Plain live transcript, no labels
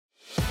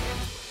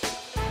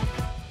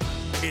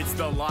It's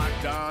the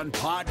Locked On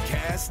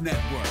Podcast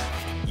Network,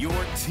 your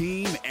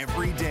team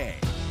every day.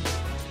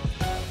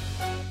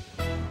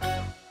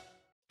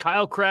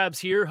 Kyle Krabs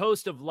here,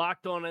 host of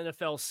Locked On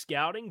NFL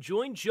Scouting.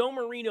 Join Joe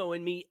Marino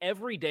and me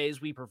every day as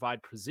we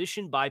provide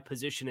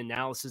position-by-position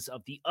analysis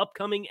of the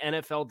upcoming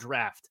NFL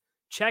Draft.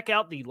 Check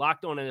out the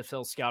Locked On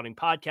NFL Scouting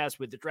podcast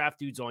with the Draft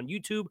Dudes on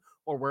YouTube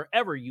or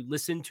wherever you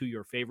listen to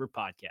your favorite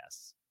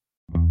podcasts.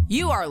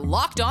 You are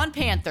Locked On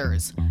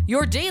Panthers,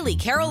 your daily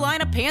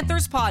Carolina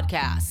Panthers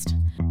podcast.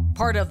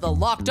 Part of the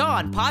Locked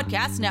On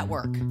Podcast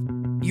Network,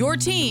 your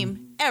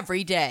team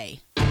every day.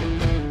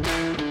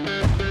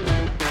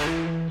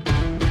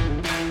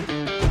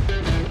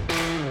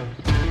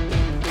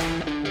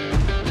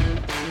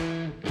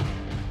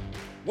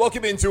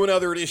 Welcome into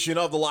another edition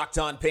of the Locked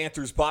On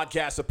Panthers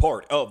podcast, a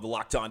part of the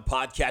Locked On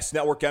Podcast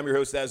Network. I'm your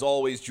host, as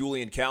always,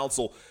 Julian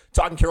Council,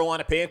 talking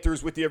Carolina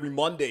Panthers with you every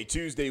Monday,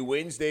 Tuesday,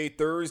 Wednesday,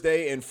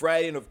 Thursday, and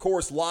Friday, and of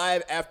course,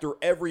 live after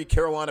every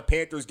Carolina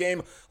Panthers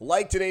game,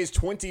 like today's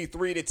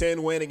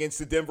 23-10 win against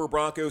the Denver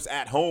Broncos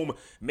at home,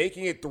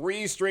 making it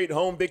 3 straight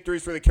home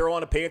victories for the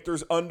Carolina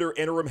Panthers under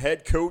interim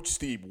head coach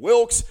Steve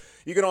Wilks.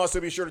 You can also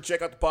be sure to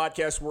check out the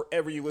podcast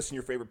wherever you listen to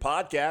your favorite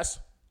podcasts.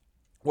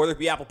 Whether it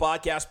be Apple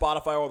Podcasts,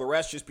 Spotify, or the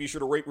rest, just be sure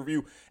to rate,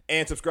 review,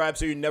 and subscribe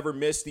so you never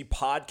miss the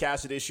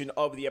podcast edition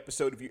of the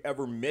episode if you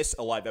ever miss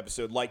a live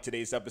episode like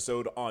today's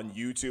episode on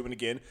YouTube. And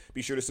again,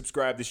 be sure to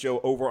subscribe to the show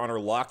over on our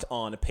Locked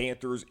On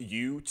Panthers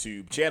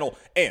YouTube channel.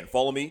 And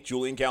follow me,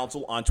 Julian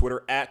Council, on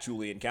Twitter at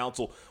Julian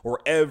Council, where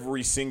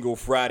every single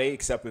Friday,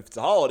 except if it's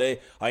a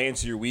holiday, I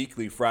answer your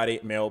weekly Friday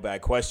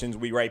mailbag questions.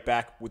 We right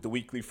back with the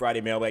weekly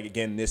Friday mailbag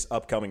again this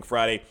upcoming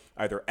Friday.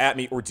 Either at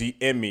me or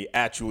DM me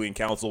at Julian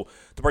Council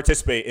to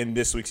participate in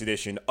this week's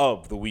edition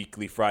of the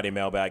weekly Friday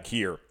mailbag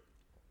here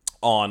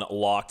on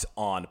Locked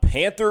On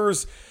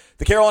Panthers.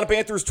 The Carolina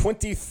Panthers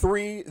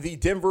 23, the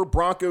Denver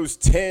Broncos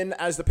 10,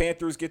 as the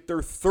Panthers get their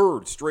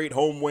 3rd straight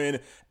home win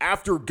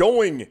after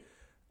going,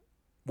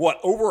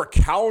 over a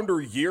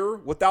calendar year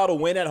without a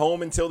win at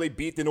home until they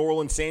beat the New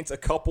Orleans Saints a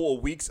couple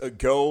of weeks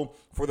ago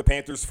for the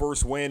Panthers'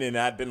 first win, and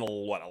that had been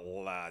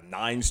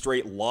 9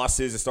 straight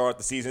losses to start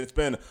the season. It's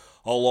been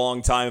a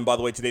long time. And by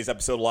the way, today's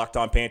episode of Locked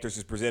On Panthers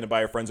is presented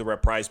by our friends over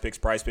at Prize Picks.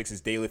 Prize Picks is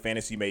daily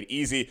fantasy made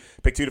easy.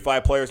 Pick 2 to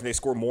 5 players, and they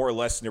score more or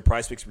less than your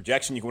Prize Picks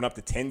projection. You can win up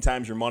to 10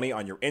 times your money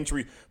on your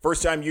entry.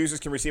 First-time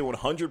users can receive a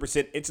 100%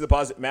 instant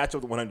deposit match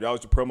up to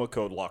 $100 with promo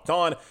code Locked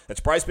On.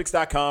 That's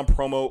PrizePicks.com,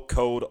 promo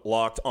code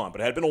Locked On.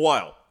 But it had been a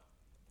while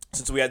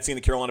since we had seen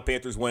the Carolina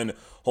Panthers win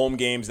home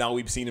games. Now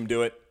we've seen them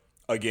do it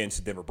against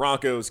the Denver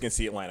Broncos, against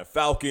the Atlanta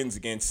Falcons,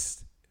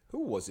 against,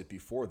 who was it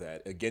before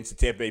that? Against the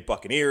Tampa Bay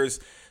Buccaneers.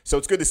 So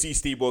it's good to see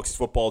Steve Wilks'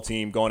 football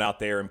team going out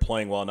there and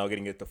playing well, now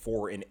getting it to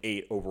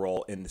 4-8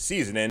 overall in the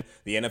season. And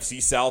the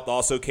NFC South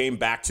also came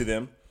back to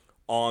them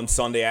on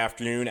Sunday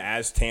afternoon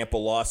as Tampa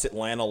lost,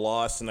 Atlanta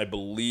lost, and I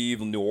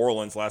believe New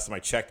Orleans, last time I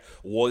checked,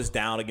 was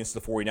down against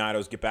the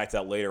 49ers. Get back to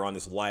that later on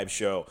this live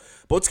show.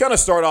 But let's kind of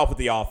start off with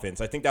the offense.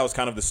 I think that was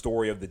kind of the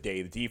story of the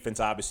day. The defense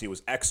obviously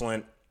was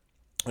excellent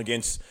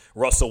against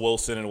Russell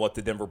Wilson and what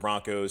the Denver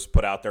Broncos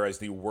put out there as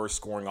the worst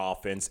scoring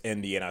offense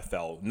in the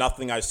NFL.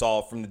 Nothing I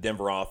saw from the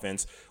Denver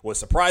offense was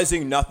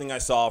surprising. Nothing I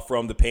saw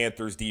from the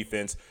Panthers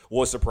defense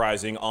was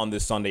surprising on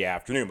this Sunday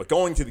afternoon. But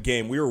going to the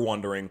game, we were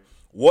wondering,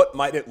 what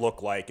might it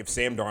look like if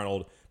Sam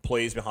Darnold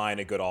plays behind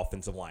a good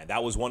offensive line?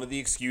 That was one of the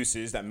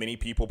excuses that many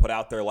people put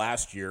out there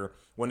last year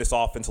when this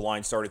offensive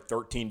line started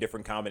 13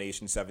 different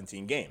combinations,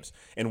 17 games.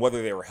 And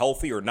whether they were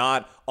healthy or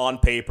not, on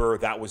paper,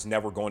 that was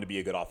never going to be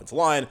a good offensive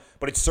line.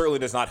 But it certainly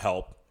does not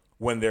help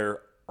when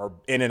they're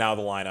in and out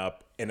of the lineup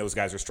and those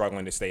guys are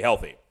struggling to stay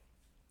healthy.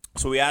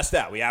 So we asked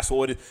that. We asked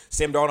what would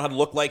Sam Darnold have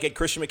looked like at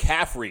Christian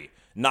McCaffrey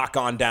knock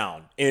on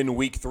down in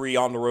week 3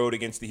 on the road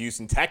against the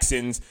Houston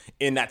Texans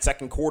in that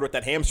second quarter with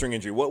that hamstring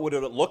injury. What would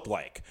it look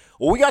like?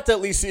 Well, we got to at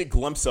least see a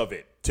glimpse of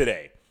it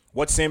today.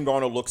 What Sam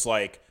Darnold looks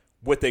like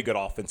with a good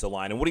offensive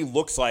line and what he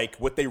looks like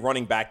with a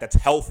running back that's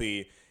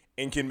healthy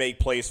and can make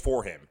plays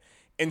for him.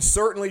 And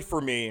certainly for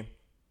me,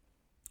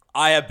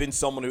 I have been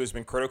someone who has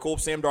been critical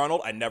of Sam Darnold.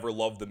 I never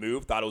loved the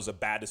move. Thought it was a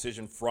bad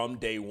decision from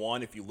day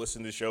one. If you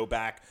listen to the show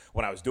back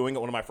when I was doing it,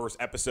 one of my first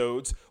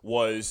episodes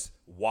was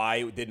why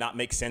it did not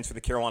make sense for the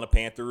Carolina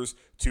Panthers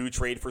to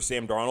trade for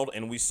Sam Darnold.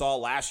 And we saw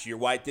last year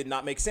why it did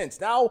not make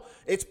sense. Now,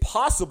 it's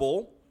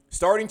possible,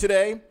 starting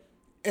today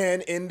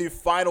and in the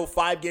final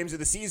 5 games of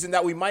the season,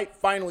 that we might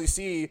finally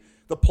see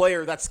the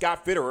player that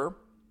Scott Fitterer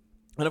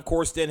and, of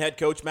course, then head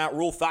coach Matt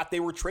Rule thought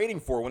they were trading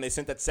for when they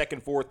sent that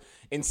 2nd, 4th,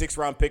 and 6th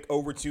round pick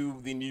over to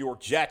the New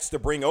York Jets to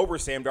bring over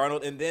Sam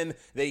Darnold. And then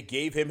they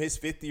gave him his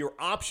 5th-year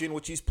option,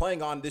 which he's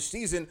playing on this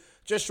season,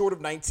 just short of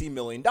 $19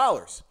 million.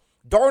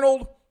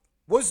 Darnold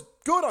was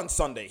good on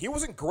Sunday. He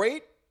wasn't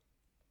great.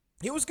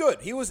 He was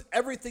good. He was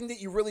everything that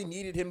you really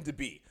needed him to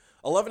be.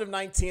 11 of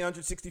 19,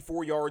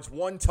 164 yards,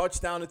 1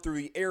 touchdown through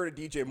the air to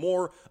DJ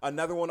Moore,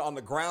 another one on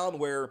the ground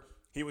where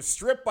he was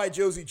stripped by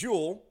Josie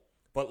Jewell,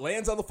 but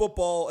lands on the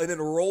football and then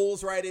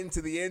rolls right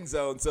into the end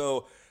zone.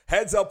 So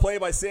Heads-up play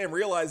by Sam,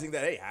 realizing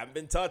that, hey, haven't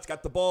been touched,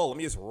 got the ball. Let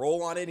me just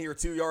roll on in here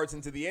 2 yards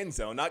into the end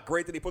zone. Not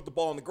great that he put the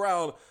ball on the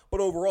ground,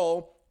 but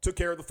overall took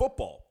care of the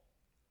football.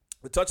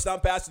 The touchdown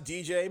pass to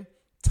DJ,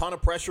 ton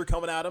of pressure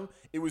coming at him.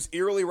 It was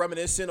eerily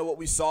reminiscent of what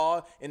we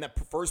saw in that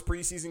first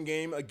preseason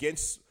game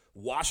against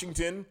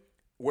Washington,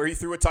 where he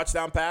threw a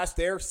touchdown pass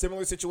there.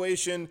 Similar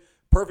situation.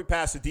 Perfect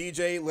pass to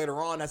DJ.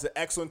 Later on, has an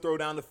excellent throw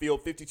down the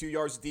field. 52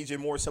 yards to DJ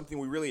Moore, something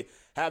we really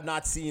have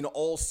not seen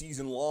all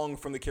season long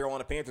from the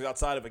Carolina Panthers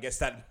outside of, I guess,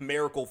 that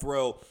miracle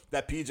throw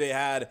that PJ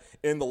had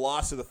in the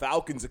loss to the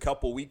Falcons a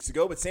couple weeks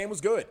ago. But Sam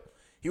was good.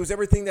 He was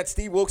everything that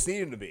Steve Wilks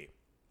needed him to be.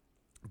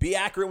 Be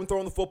accurate when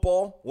throwing the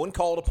football, when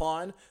called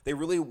upon. They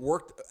really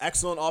worked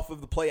excellent off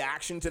of the play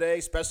action today,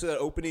 especially that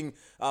opening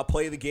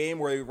play of the game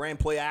where he ran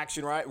play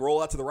action, right?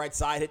 Roll out to the right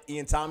side, hit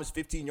Ian Thomas,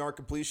 15-yard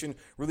completion.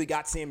 Really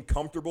got Sam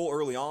comfortable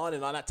early on.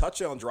 And on that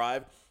touchdown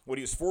drive, when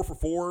he was 4 for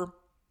 4,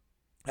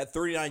 had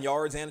 39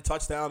 yards and a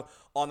touchdown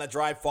on that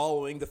drive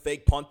following the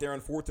fake punt there on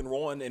 4th and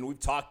 1. And we've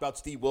talked about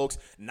Steve Wilks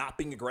not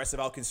being aggressive,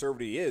 how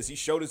conservative he is. He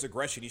showed his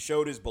aggression. He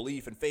showed his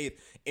belief and faith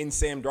in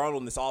Sam Darnold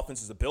and this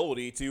offense's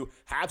ability to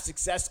have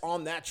success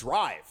on that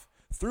drive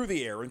through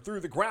the air and through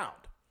the ground.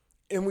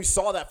 And we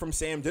saw that from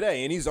Sam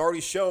today. And he's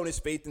already shown his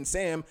faith in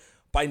Sam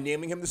by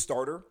naming him the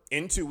starter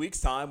in 2 weeks'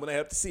 time when they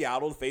head up to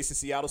Seattle to face the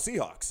Seattle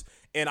Seahawks.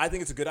 And I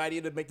think it's a good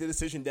idea to make the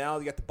decision now.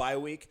 You got the bye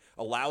week.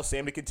 Allow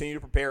Sam to continue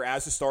to prepare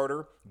as a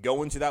starter,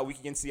 go into that week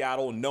against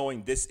Seattle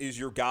knowing this is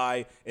your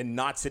guy and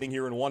not sitting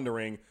here and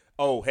wondering,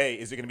 oh, hey,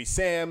 is it going to be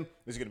Sam?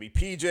 Is it going to be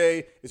PJ?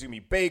 Is it going to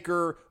be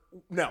Baker?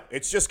 No,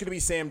 it's just going to be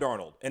Sam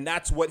Darnold. And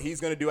that's what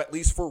he's going to do, at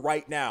least for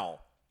right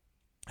now,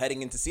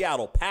 heading into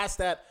Seattle. Past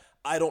that,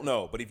 I don't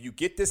know. But if you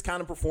get this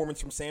kind of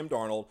performance from Sam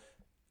Darnold,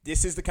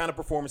 this is the kind of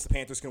performance the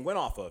Panthers can win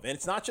off of. And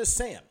it's not just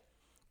Sam.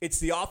 It's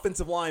the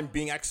offensive line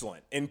being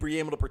excellent and being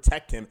able to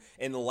protect him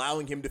and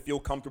allowing him to feel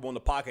comfortable in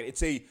the pocket.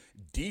 It's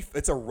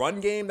a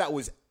run game that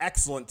was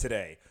excellent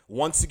today.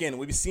 Once again,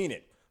 we've seen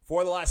it.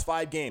 For the last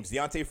 5 games,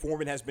 Deontay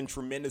Foreman has been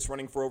tremendous,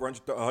 running for over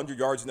 100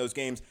 yards in those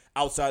games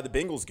outside the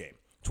Bengals game.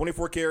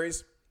 24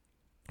 carries.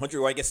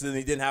 I guess he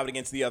didn't have it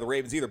against the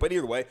Ravens either. But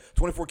either way,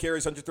 24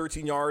 carries,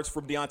 113 yards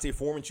from Deontay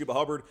Foreman. Chuba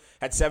Hubbard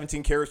had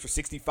 17 carries for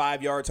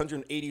 65 yards,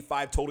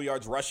 185 total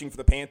yards rushing for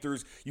the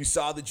Panthers. You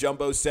saw the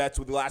jumbo sets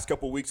with the last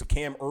couple of weeks of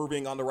Cam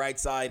Irving on the right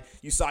side.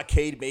 You saw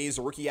Cade Mays,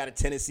 a rookie out of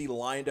Tennessee,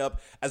 lined up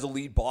as a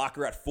lead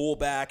blocker at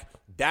fullback.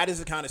 That is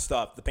the kind of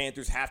stuff the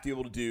Panthers have to be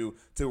able to do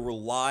to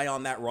rely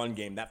on that run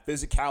game, that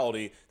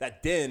physicality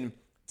that then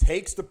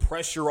takes the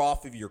pressure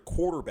off of your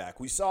quarterback.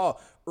 We saw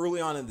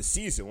early on in the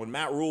season when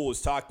Matt Rule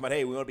was talking about,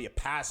 hey, we want to be a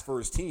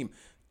pass-first team.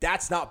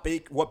 That's not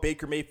what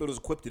Baker Mayfield is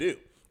equipped to do.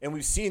 And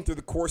we've seen through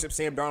the course of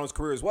Sam Darnold's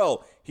career as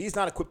well, he's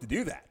not equipped to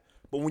do that.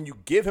 But when you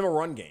give him a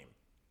run game,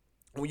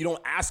 when you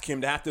don't ask him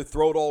to have to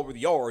throw it all over the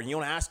yard, and you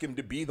don't ask him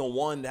to be the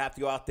one to have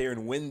to go out there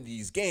and win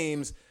these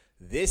games,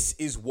 this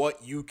is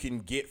what you can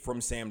get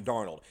from Sam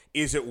Darnold.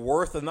 Is it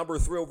worth a number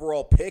 3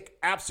 overall pick?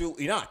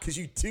 Absolutely not, because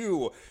you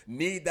do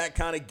need that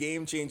kind of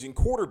game-changing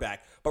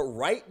quarterback. But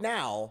right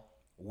now,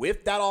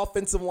 with that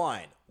offensive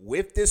line,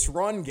 with this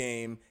run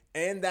game,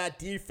 and that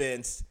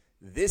defense,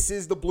 this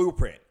is the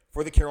blueprint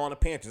for the Carolina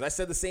Panthers. I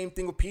said the same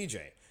thing with PJ,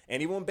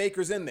 and even when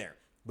Baker's in there.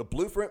 The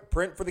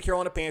blueprint for the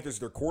Carolina Panthers,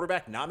 their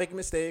quarterback not making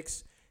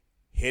mistakes,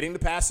 hitting the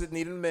pass that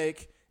needed to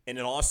make, and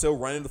then also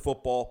running the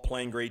football,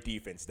 playing great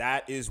defense.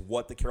 That is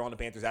what the Carolina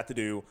Panthers have to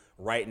do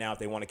right now if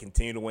they want to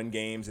continue to win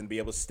games and be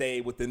able to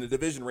stay within the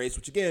division race,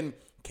 which, again,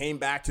 came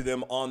back to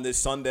them on this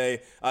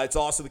Sunday. It's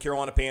also the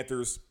Carolina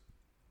Panthers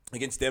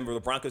against Denver. The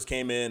Broncos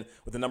came in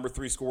with the number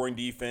 3 scoring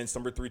defense,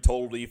 number 3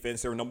 total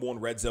defense. They were number 1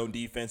 red zone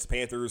defense. The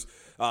Panthers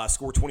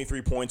scored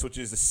 23 points, which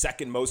is the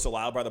second most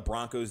allowed by the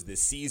Broncos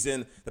this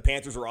season. The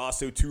Panthers were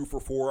also 2 for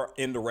 4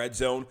 in the red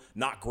zone.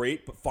 Not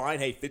great, but fine.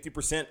 Hey,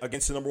 50%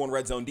 against the number 1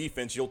 red zone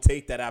defense. You'll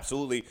take that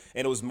absolutely.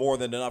 And it was more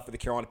than enough for the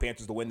Carolina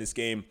Panthers to win this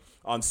game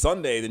on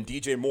Sunday. Then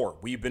DJ Moore.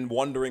 We've been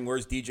wondering,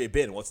 where's DJ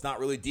been? Well, it's not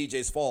really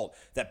DJ's fault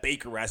that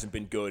Baker hasn't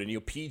been good. And,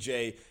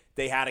 PJ,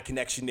 they had a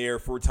connection there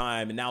for a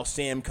time, and now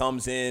Sam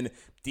comes in.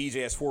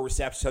 DJ has 4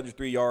 receptions,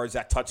 103 yards,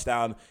 that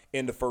touchdown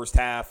in the first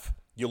half.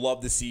 You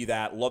love to see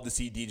that. Love to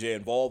see DJ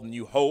involved, and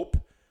you hope,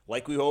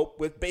 like we hope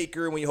with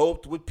Baker and we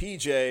hoped with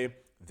PJ,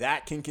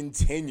 that can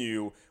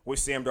continue with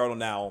Sam Darnold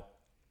now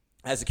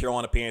as the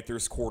Carolina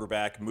Panthers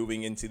quarterback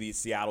moving into the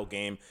Seattle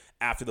game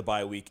after the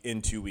bye week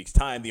in 2 weeks'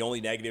 time. The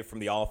only negative from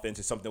the offense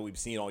is something that we've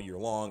seen all year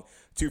long,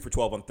 2 for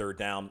 12 on third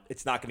down.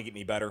 It's not going to get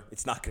any better.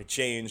 It's not going to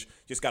change.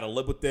 Just got to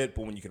live with it.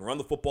 But when you can run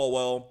the football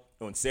well,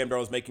 and when Sam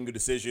Darnold's making good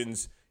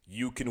decisions,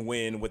 you can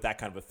win with that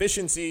kind of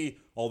efficiency,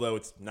 although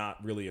it's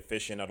not really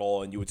efficient at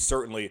all, and you would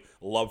certainly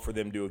love for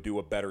them to do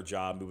a better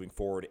job moving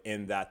forward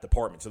in that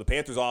department. So the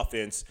Panthers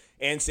offense,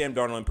 and Sam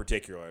Darnold in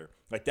particular,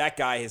 like that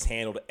guy has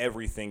handled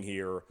everything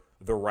here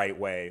the right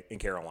way in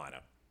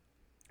Carolina.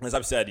 As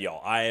I've said,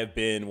 y'all, I have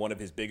been one of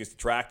his biggest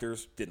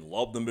detractors. Didn't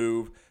love the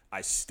move.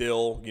 I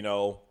still,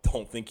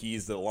 don't think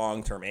he's the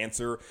long-term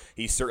answer.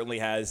 He certainly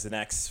has the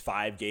next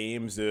 5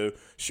 games to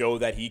show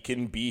that he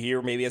can be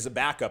here maybe as a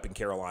backup in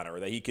Carolina, or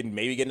that he can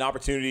maybe get an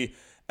opportunity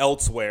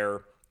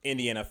elsewhere in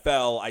the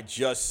NFL.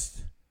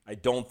 I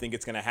don't think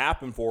it's going to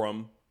happen for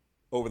him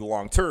over the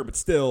long term, but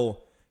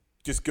still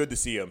just good to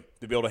see him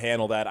to be able to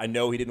handle that. I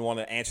know he didn't want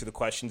to answer the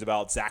questions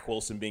about Zach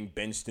Wilson being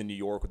benched in New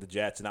York with the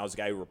Jets, and I was the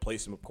guy who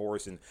replaced him, of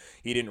course, and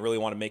he didn't really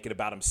want to make it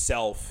about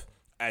himself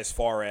as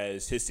far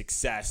as his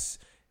success.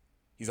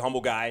 He's a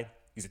humble guy.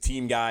 He's a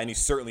team guy, and he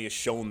certainly has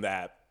shown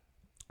that,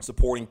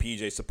 supporting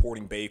PJ,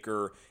 supporting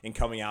Baker, and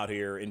coming out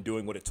here and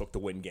doing what it took to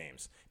win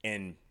games.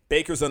 And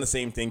Baker's done the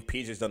same thing.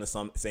 PJ's done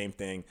the same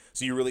thing.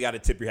 So you really got to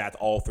tip your hat to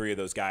all three of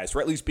those guys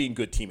for at least being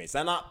good teammates.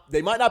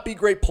 They might not be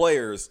great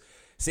players.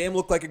 Sam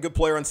looked like a good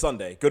player on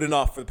Sunday. Good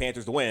enough for the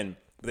Panthers to win.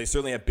 But they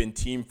certainly have been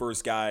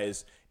team-first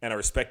guys. And I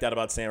respect that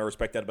about Sam. I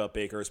respect that about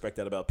Baker. I respect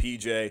that about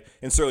PJ.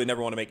 And certainly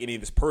never want to make any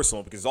of this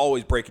personal because it's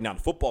always breaking down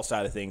the football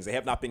side of things. They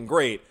have not been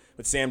great.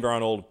 But Sam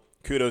Darnold,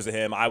 kudos to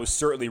him. I was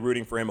certainly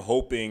rooting for him,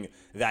 hoping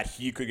that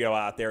he could go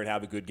out there and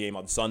have a good game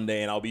on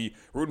Sunday, and I'll be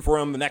rooting for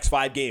him the next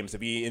 5 games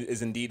if he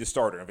is indeed the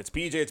starter. If it's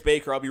PJ, it's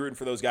Baker, I'll be rooting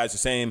for those guys the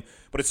same,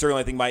 but it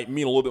certainly, I think, might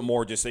mean a little bit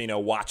more just,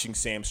 watching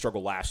Sam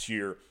struggle last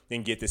year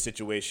and get this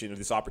situation,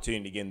 this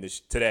opportunity again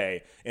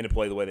today, and to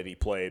play the way that he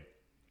played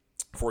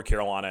for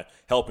Carolina,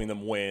 helping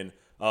them win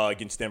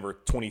against Denver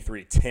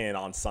 23-10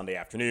 on Sunday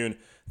afternoon.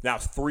 Now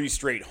 3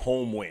 straight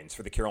home wins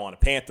for the Carolina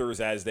Panthers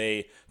as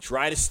they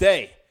try to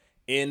stay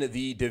in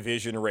the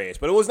division race.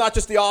 But it was not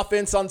just the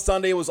offense on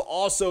Sunday, it was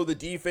also the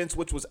defense,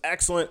 which was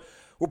excellent.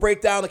 We'll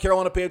break down the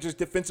Carolina Panthers'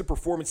 defensive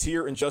performance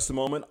here in just a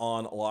moment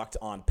on Locked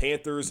On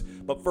Panthers.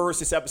 But first,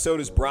 this episode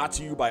is brought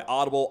to you by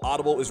Audible.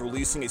 Audible is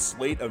releasing a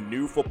slate of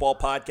new football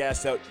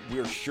podcasts that we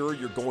are sure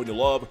you're going to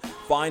love.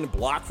 Find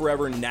Block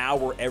Forever now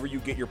wherever you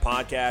get your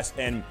podcasts.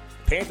 And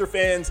Panther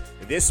fans,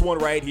 this one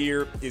right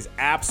here is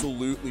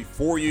absolutely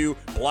for you.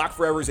 Block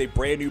Forever is a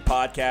brand new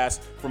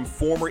podcast from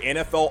former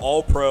NFL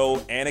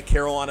All-Pro and a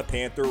Carolina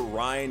Panther,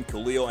 Ryan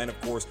Khalil, and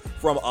of course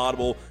from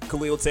Audible.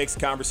 Khalil takes the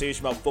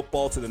conversation about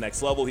football to the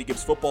next level. He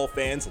gives football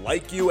fans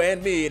like you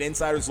and me an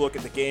insider's look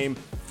at the game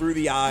through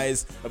the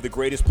eyes of the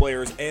greatest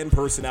players and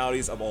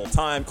personalities of all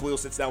time. Khalil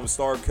sits down with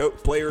star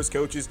players,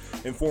 coaches,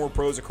 and former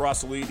pros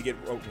across the league to get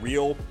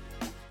real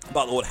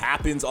about what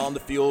happens on the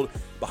field,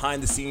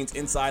 behind the scenes,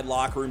 inside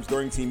locker rooms,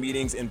 during team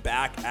meetings, and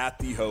back at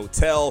the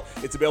hotel.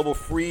 It's available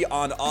free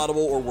on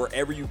Audible or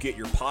wherever you get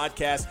your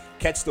podcast.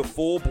 Catch the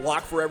full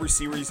Block Forever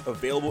series,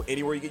 available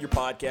anywhere you get your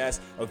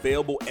podcast,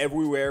 available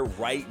everywhere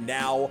right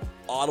now.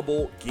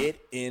 Audible, get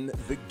in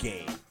the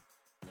game.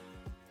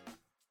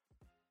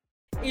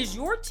 Is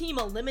your team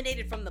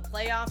eliminated from the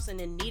playoffs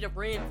and in need of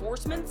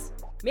reinforcements?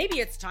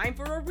 Maybe it's time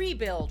for a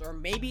rebuild, or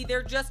maybe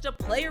they're just a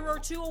player or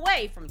two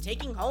away from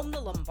taking home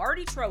the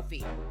Lombardi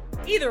Trophy.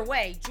 Either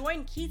way,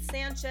 join Keith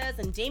Sanchez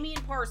and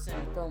Damian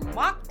Parson for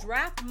Mock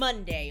Draft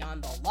Monday on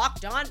the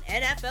Locked On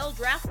NFL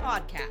Draft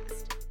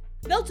Podcast.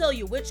 They'll tell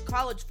you which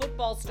college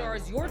football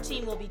stars your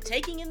team will be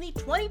taking in the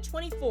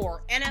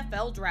 2024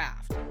 NFL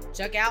Draft.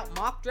 Check out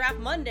Mock Draft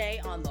Monday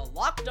on the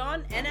Locked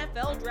On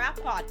NFL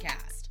Draft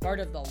Podcast, part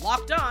of the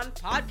Locked On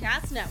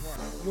Podcast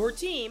Network. Your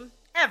team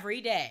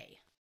every day.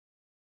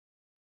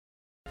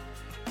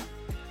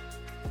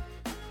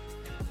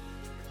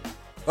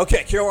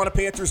 Okay, Carolina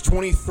Panthers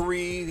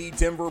 23, the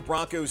Denver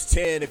Broncos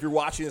 10. If you're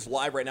watching this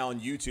live right now on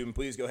YouTube,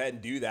 please go ahead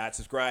and do that.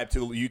 Subscribe to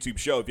the YouTube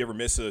show if you ever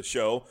miss a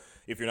show.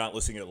 If you're not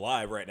listening to it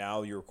live right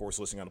now, you're, of course,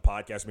 listening on the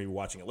podcast, maybe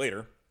watching it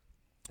later.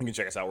 You can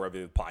check us out wherever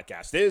the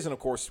podcast is, and, of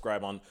course,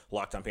 subscribe on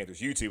Locked On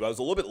Panthers YouTube. I was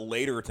a little bit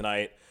later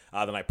tonight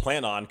than I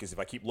planned on, because if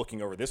I keep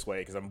looking over this way,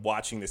 because I'm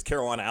watching this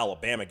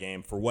Carolina-Alabama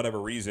game, for whatever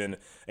reason,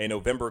 a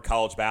November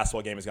college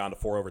basketball game has gone to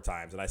 4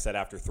 overtimes. And I said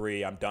after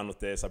 3, I'm done with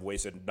this. I've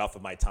wasted enough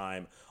of my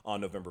time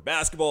on November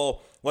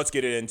basketball. Let's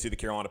get it into the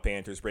Carolina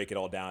Panthers, break it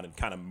all down, and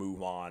kind of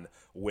move on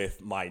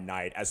with my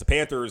night. As the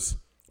Panthers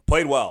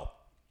played well,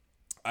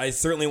 I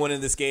certainly went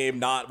into this game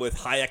not with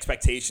high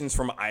expectations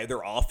from either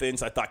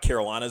offense. I thought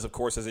Carolina's, of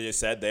course, as I just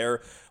said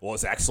there,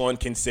 was excellent,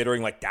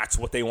 considering that's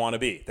what they want to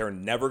be. They're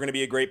never going to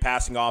be a great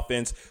passing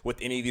offense with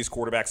any of these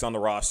quarterbacks on the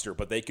roster,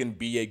 but they can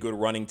be a good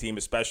running team,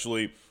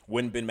 especially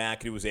when Ben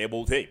McAdoo was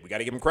able to, we got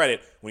to give him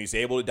credit, when he's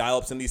able to dial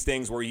up some of these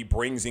things where he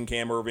brings in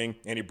Cam Irving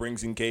and he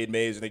brings in Cade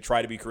Mays and they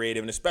try to be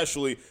creative, and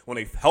especially when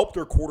they've helped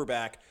their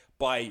quarterback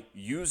by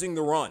using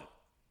the run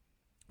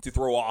to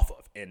throw off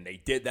of. And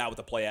they did that with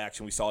the play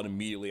action. We saw it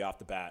immediately off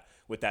the bat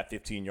with that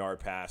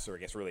 15-yard pass, or I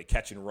guess really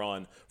catch and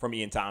run from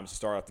Ian Thomas to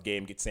start off the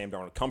game, get Sam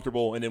Darnold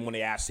comfortable. And then when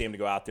they asked Sam to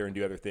go out there and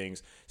do other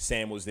things,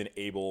 Sam was then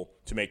able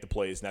to make the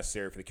plays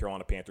necessary for the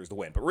Carolina Panthers to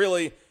win. But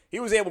really, he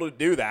was able to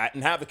do that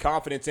and have the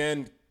confidence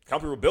and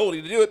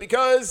comfortability to do it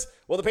because,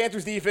 well, the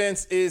Panthers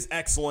defense is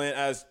excellent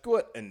as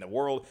what in the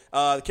world.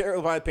 The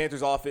Carolina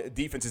Panthers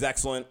defense is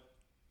excellent.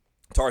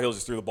 Tar Heels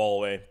just threw the ball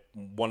away.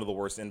 One of the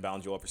worst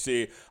inbounds you'll ever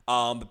see.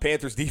 The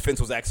Panthers'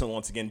 defense was excellent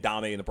once again,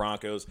 dominating the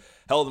Broncos.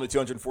 Held them to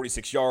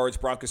 246 yards.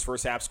 Broncos'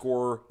 first half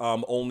score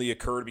only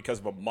occurred because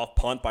of a muff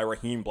punt by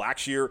Raheem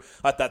Blackshear.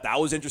 I thought that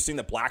was interesting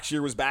that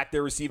Blackshear was back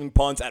there receiving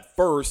punts at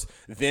first.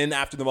 Then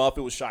after the muff,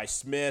 it was Shi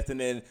Smith, and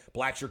then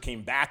Blackshear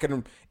came back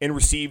and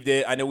received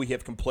it. I know we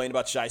have complained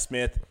about Shi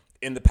Smith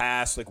in the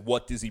past, like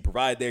what does he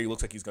provide there? He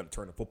looks like he's going to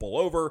turn the football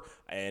over,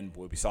 and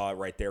we saw it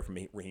right there from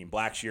Raheem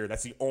Blackshear.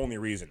 That's the only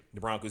reason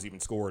the Broncos even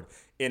scored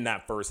in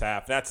that first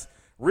half. That's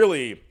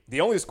really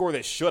the only score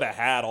they should have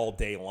had all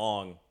day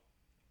long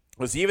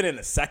was even in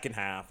the second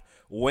half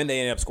when they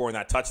ended up scoring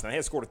that touchdown. They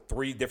had scored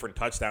 3 different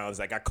touchdowns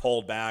that got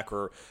called back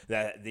or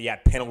that they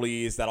had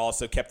penalties that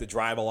also kept the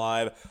drive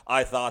alive.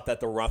 I thought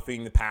that the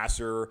roughing the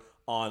passer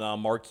on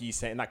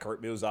Marquise, not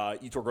Kurt, it was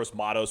Yetur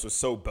Gross-Matos was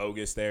so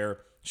bogus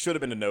there. Should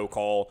have been a no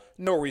call.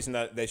 No reason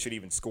that they should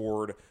even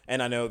scored.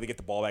 And I know they get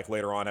the ball back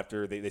later on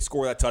after they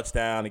score that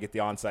touchdown, they get the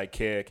onside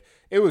kick.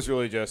 It was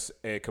really just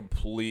a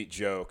complete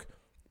joke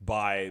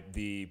by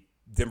the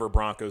Denver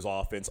Broncos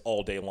offense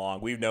all day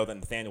long. We know that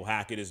Nathaniel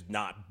Hackett has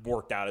not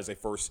worked out as a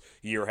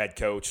first-year head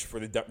coach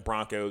for the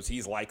Broncos.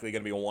 He's likely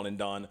going to be a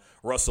one-and-done.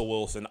 Russell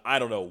Wilson, I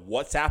don't know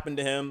what's happened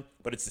to him,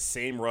 but it's the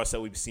same Russ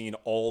that we've seen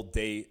all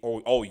day,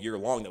 all year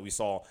long that we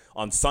saw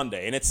on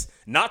Sunday. And it's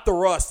not the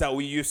Russ that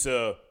we used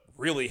to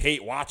really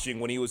hate watching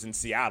when he was in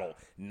Seattle.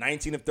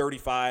 19 of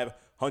 35,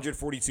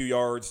 142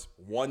 yards,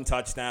 1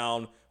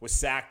 touchdown, was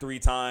sacked 3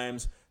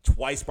 times.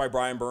 Twice by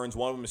Brian Burns,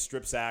 one of them a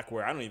strip sack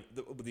where I don't even,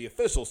 the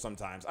officials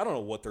sometimes, I don't know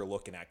what they're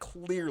looking at.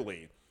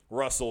 Clearly,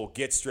 Russell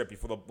gets stripped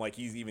before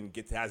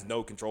has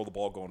no control of the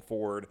ball going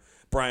forward.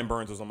 Brian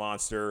Burns was a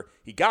monster.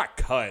 He got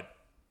cut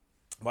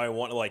by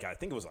I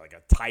think it was like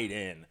a tight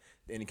end,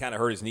 and he kind of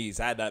hurt his knees.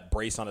 Had that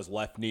brace on his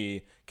left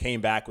knee,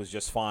 came back, was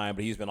just fine,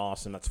 but he's been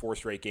awesome. That's 4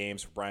 straight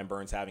games for Brian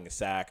Burns having a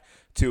sack.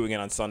 2 again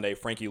on Sunday.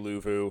 Frankie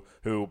Louvu,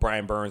 who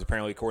Brian Burns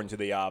apparently, according to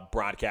the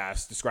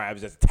broadcast,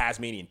 describes as a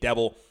Tasmanian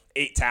devil.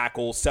 8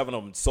 tackles, 7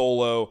 of them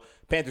solo.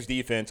 Panthers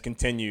defense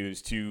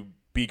continues to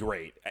be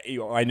great.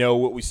 I know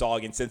what we saw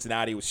against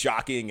Cincinnati was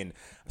shocking, and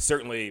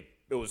certainly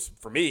it was,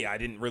 for me, I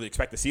didn't really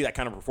expect to see that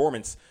kind of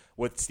performance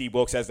with Steve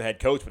Wilks as the head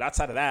coach. But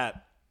outside of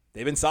that,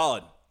 they've been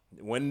solid.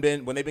 When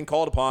they've been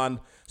called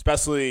upon,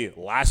 especially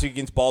last week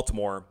against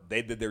Baltimore,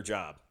 they did their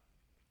job.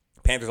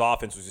 Panthers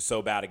offense was just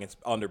so bad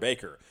under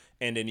Baker.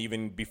 And then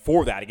even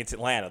before that against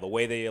Atlanta, the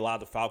way they allowed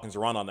the Falcons to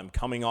run on them,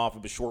 coming off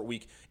of a short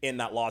week in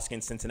that loss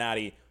against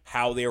Cincinnati,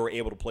 how they were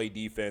able to play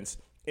defense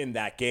in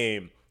that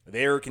game,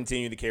 they're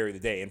continuing to carry the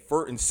day.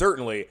 And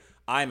certainly,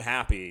 I'm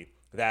happy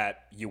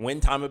that you win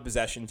time of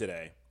possession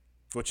today,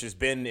 which has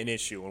been an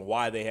issue and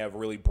why they have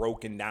really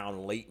broken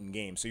down late in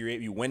games. So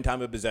you win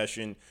time of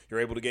possession,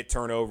 you're able to get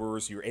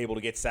turnovers, you're able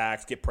to get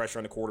sacks, get pressure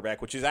on the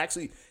quarterback, which has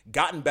actually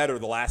gotten better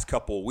the last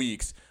couple of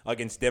weeks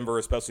against Denver,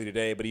 especially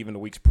today, but even the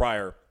weeks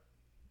prior.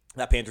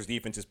 That Panthers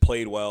defense has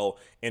played well,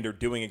 and they're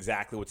doing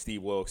exactly what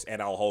Steve Wilks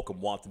and Al Holcomb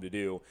want them to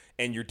do.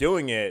 And you're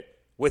doing it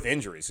with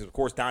injuries. Of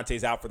course,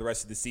 Dante's out for the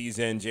rest of the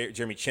season.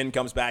 Jeremy Chin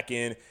comes back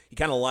in. He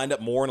kind of lined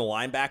up more in a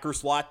linebacker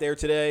slot there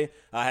today.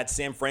 Had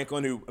Sam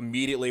Franklin, who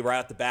immediately right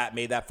off the bat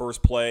made that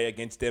first play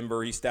against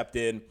Denver. He stepped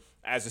in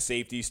as a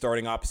safety,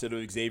 starting opposite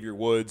of Xavier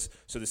Woods.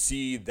 So to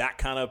see that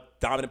kind of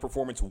dominant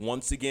performance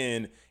once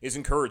again is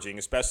encouraging,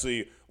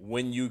 especially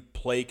when you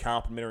play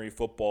complementary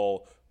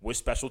football with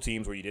special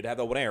teams where you did have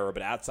that one error.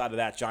 But outside of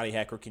that, Johnny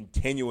Hekker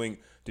continuing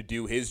to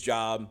do his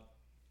job.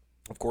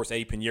 Of course,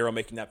 Eddie Pinheiro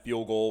making that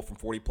field goal from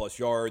 40-plus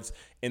yards.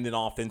 And then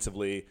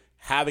offensively,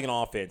 having an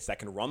offense that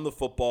can run the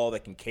football,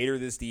 that can cater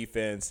this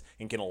defense,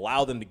 and can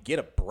allow them to get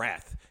a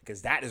breath,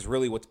 because that is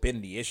really what's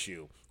been the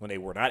issue. When they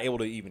were not able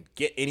to even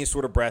get any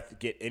sort of breath,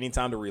 get any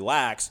time to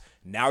relax,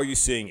 now you're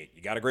seeing it.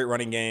 You got a great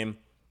running game.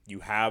 You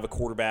have a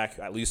quarterback,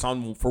 at least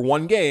for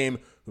one game,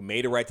 who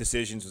made the right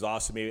decisions, was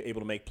also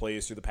able to make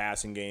plays through the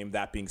passing game,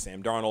 that being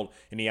Sam Darnold.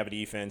 And you have a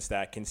defense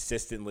that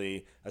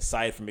consistently,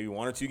 aside from maybe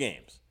 1 or 2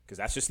 games, because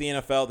that's just the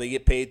NFL. They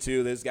get paid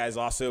too. Those guys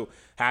also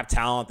have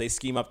talent. They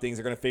scheme up things.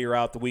 They're going to figure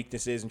out the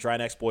weaknesses and try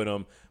and exploit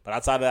them. But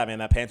outside of that, man,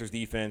 that Panthers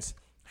defense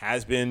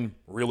has been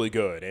really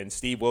good. And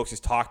Steve Wilks has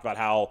talked about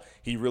how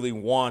he really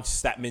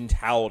wants that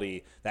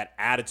mentality, that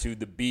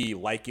attitude to be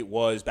like it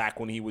was back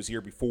when he was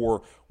here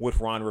before with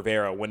Ron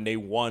Rivera, when they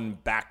won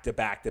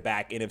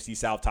back-to-back-to-back NFC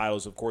South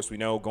titles. Of course, we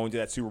know going to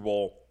that Super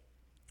Bowl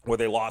where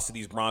they lost to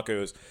these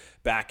Broncos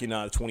back in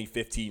the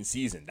 2015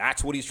 season.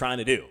 That's what he's trying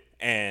to do.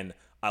 And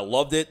I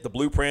loved it, the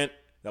blueprint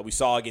that we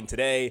saw again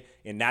today,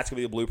 and that's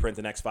going to be the blueprint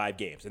the next 5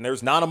 games. And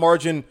there's not a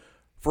margin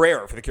for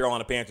error for the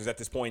Carolina Panthers at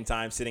this point in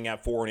time, sitting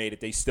at 4-8, if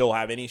they still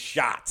have any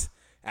shot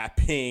at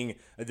being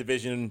a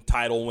division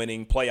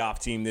title-winning playoff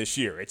team this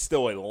year. It's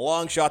still a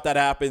long shot that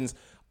happens.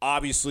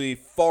 Obviously,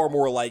 far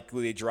more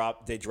likely they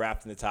draft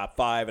in the top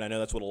 5, and I know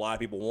that's what a lot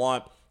of people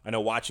want. I know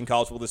watching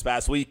college football this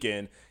past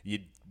weekend, you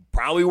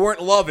probably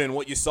weren't loving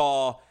what you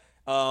saw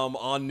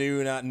on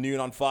noon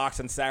on Fox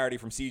on Saturday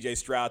from C.J.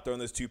 Stroud throwing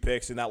those 2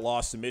 picks in that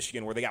loss to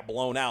Michigan where they got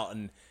blown out,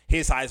 and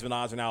his Heisman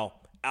odds are now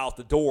out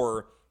the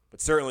door. But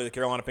certainly the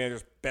Carolina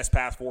Panthers' best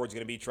path forward is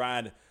going to be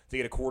trying to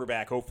get a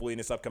quarterback, hopefully, in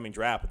this upcoming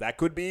draft. But that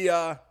could be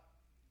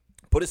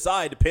put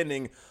aside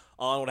depending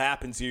on what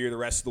happens here the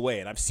rest of the way.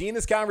 And I've seen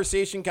this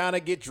conversation kind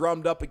of get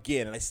drummed up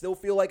again, and I still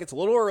feel like it's a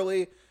little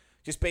early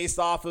just based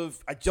off of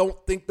I don't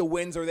think the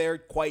wins are there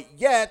quite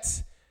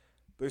yet.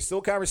 There's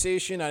still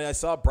conversation. I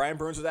saw Brian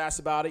Burns was asked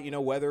about it,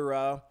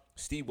 whether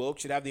Steve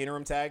Wilks should have the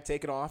interim tag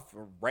taken off.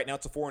 Right now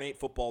it's a 4-8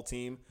 football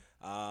team.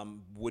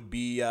 would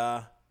be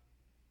a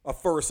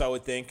first, I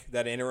would think,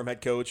 that an interim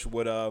head coach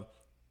would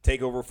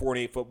take over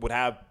 4-8, would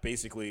have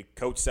basically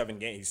coach 7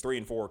 games. He's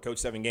 3-4, coach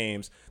 7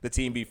 games. The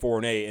team be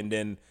 4-8, and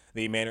then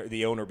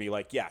the owner be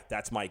like, yeah,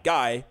 that's my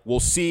guy.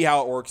 We'll see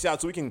how it works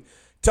out. So we can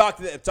talk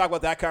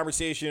about that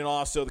conversation, and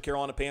also the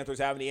Carolina Panthers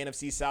having the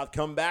NFC South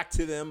come back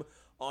to them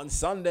on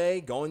Sunday,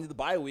 going to the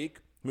bye week.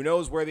 Who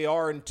knows where they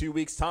are in 2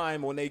 weeks'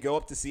 time when they go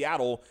up to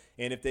Seattle,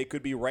 and if they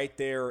could be right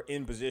there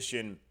in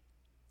position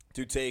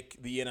to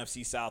take the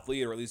NFC South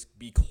lead, or at least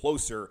be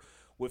closer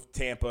with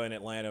Tampa and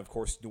Atlanta, of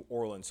course, New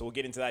Orleans. So we'll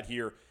get into that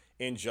here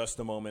in just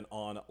a moment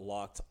on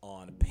Locked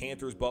On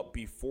Panthers. But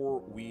before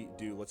we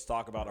do, let's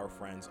talk about our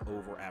friends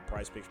over at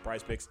Prize Picks.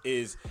 Prize Picks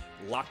is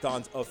Locked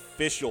On's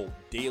official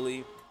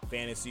daily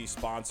fantasy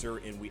sponsor,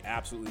 and we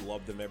absolutely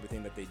love them,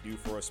 everything that they do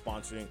for us,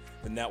 sponsoring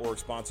the network,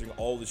 sponsoring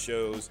all the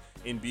shows,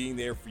 and being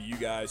there for you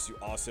guys to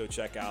also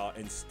check out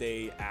and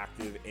stay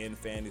active in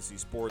fantasy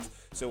sports.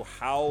 So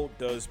how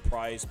does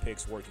Prize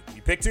Picks work?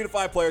 You pick 2 to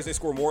 5 players, they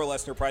score more or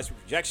less in their prize pick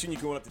projection. You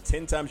can win up to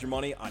 10 times your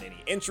money on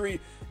any entry.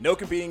 No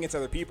competing against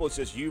other people. It's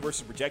just you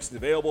versus projections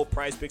available.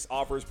 Prize Picks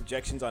offers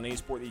projections on any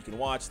sport that you can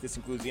watch. This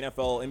includes the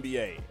NFL,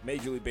 NBA,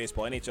 Major League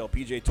Baseball, NHL,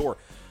 PGA Tour,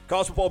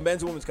 college football,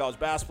 men's and women's college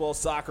basketball,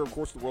 soccer, of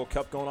course, the World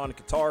Cup going on in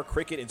Qatar,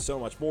 cricket, and so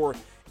much more.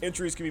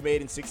 Entries can be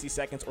made in 60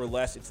 seconds or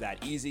less. It's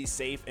that easy,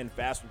 safe, and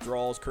fast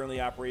withdrawals. Currently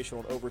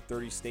operational in over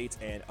 30 states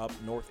and up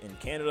north in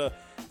Canada.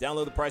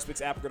 Download the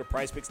PrizePicks app or go to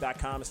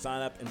PrizePicks.com to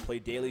sign up and play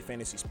daily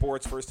fantasy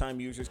sports. First-time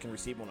users can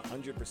receive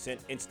 100%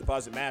 instant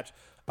deposit match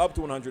up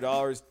to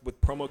 $100 with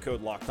promo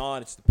code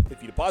LOCKEDON.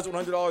 If you deposit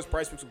 $100,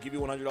 PrizePicks will give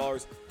you $100.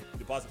 If you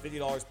deposit $50,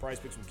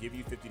 PrizePicks will give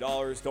you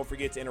 $50. Don't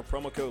forget to enter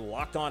promo code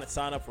LOCKEDON and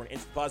sign up for an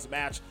instant deposit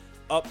match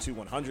up to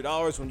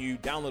 $100 when you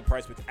download the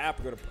PrizePicks app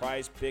or go to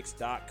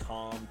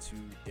PrizePicks.com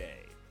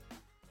today.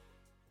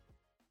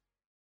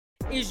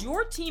 Is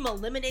your team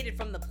eliminated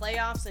from the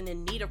playoffs and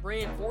in need of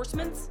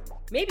reinforcements?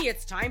 Maybe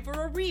it's time for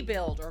a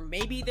rebuild, or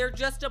maybe they're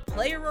just a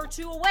player or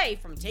two away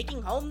from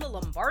taking home the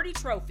Lombardi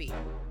Trophy.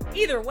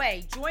 Either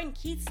way, join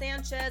Keith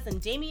Sanchez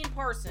and Damian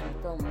Parson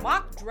for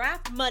Mock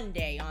Draft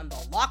Monday on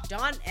the Locked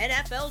On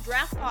NFL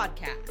Draft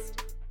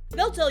Podcast.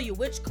 They'll tell you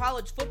which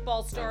college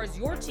football stars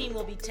your team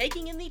will be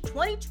taking in the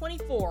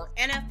 2024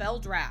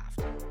 NFL Draft.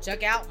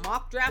 Check out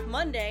Mock Draft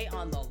Monday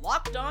on the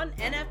Locked On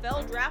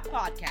NFL Draft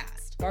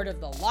Podcast, part of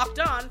the Locked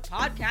On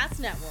Podcast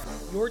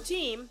Network, your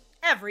team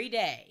every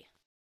day.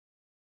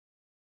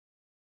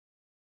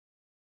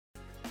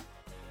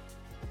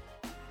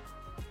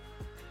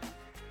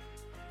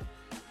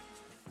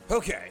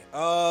 Okay,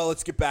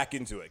 let's get back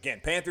into it.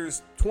 Again,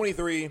 Panthers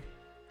 23,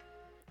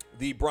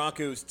 the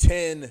Broncos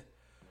 10.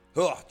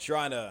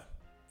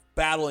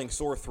 Battling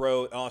sore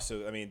throat.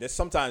 Also, I mean, this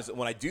sometimes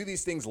when I do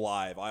these things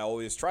live, I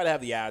always try to have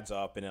the ads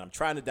up, and I'm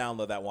trying to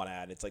download that one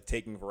ad. It's like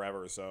taking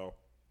forever, so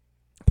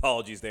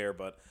apologies there,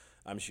 but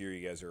I'm sure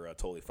you guys are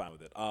totally fine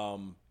with it.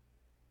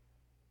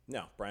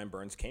 No, Brian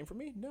Burns came for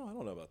me? No, I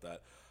don't know about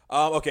that.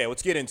 Okay,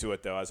 let's get into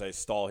it, though, as I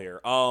stall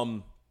here.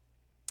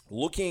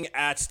 Looking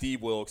at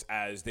Steve Wilks,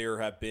 as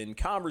there have been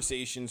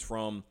conversations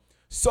from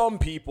some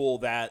people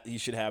that he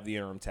should have the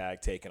interim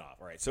tag taken off.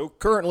 All right, so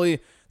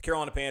currently,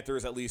 Carolina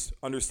Panthers, at least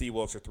under Steve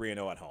Wilks, are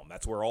 3-0 at home.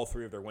 That's where all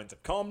 3 of their wins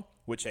have come,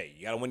 which, hey,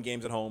 you got to win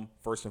games at home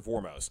first and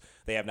foremost.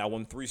 They have now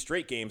won 3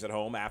 straight games at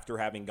home after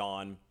having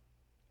gone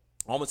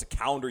almost a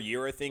calendar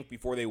year, I think,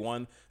 before they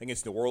won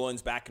against New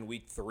Orleans back in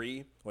week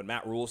 3 when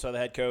Matt Rule was the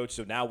head coach.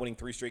 So now winning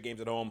 3 straight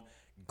games at home,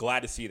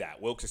 glad to see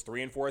that. Wilks is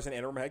 3-4 as an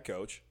interim head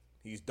coach.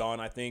 He's done,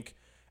 I think,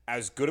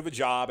 as good of a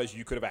job as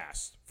you could have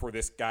asked for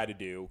this guy to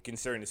do,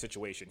 considering the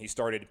situation. He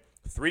started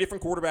 3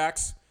 different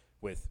quarterbacks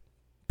with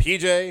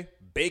PJ,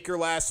 Baker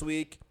last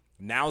week,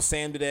 now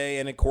Sam today,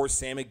 and, of course,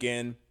 Sam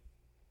again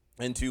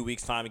in 2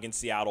 weeks' time against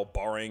Seattle,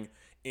 barring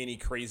any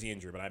crazy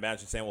injury. But I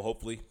imagine Sam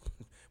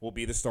will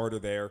be the starter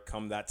there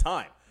come that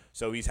time.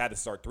 So he's had to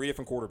start 3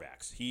 different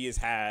quarterbacks. He has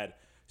had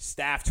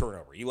staff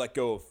turnover. He let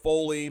go of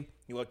Foley.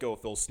 He let go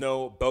of Phil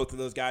Snow. Both of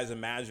those guys,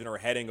 imagine, are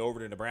heading over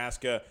to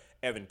Nebraska.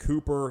 Evan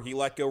Cooper, he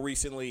let go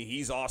recently.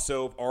 He's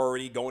also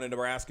already going to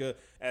Nebraska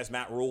as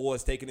Matt Rule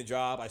has taken the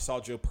job. I saw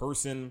Joe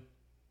Person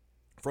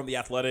from The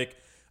Athletic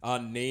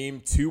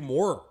name 2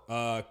 more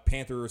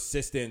Panther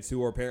assistants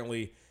who are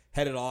apparently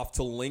headed off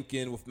to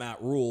Lincoln with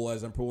Matt Rule,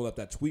 as I'm pulling up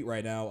that tweet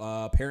right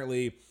now.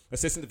 Apparently,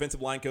 assistant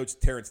defensive line coach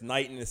Terrence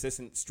Knight and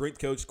assistant strength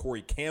coach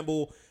Corey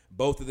Campbell,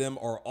 both of them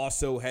are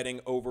also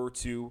heading over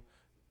to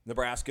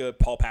Nebraska.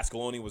 Paul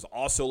Pasqualoni was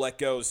also let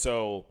go.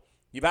 So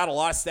you've had a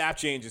lot of staff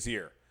changes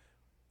here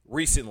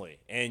recently,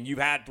 and you've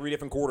had 3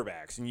 different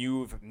quarterbacks, and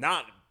you've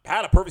not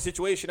had a perfect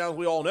situation, as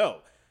we all know.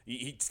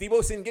 Steve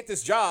Wilks didn't get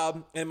this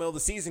job in the middle of the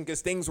season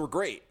because things were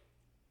great.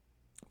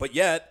 But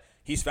yet,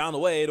 he's found a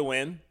way to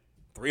win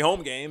 3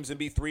 home games and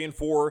be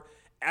 3-4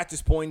 at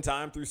this point in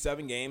time through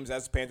 7 games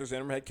as the Panthers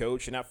interim head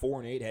coach, and at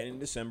 4-8 heading in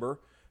December.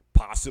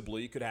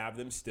 Possibly could have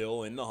them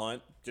still in the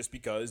hunt just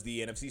because the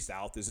NFC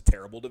South is a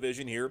terrible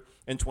division here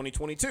in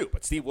 2022.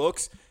 But Steve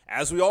Wilks,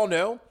 as we all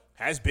know,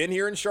 has been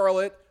here in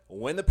Charlotte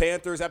when the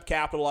Panthers have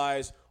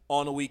capitalized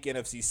on a weak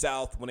NFC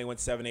South when they went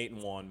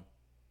 7-8-1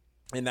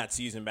 in that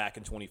season back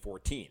in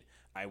 2014.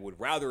 I would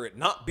rather it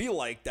not be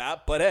like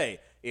that, but hey,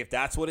 if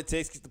that's what it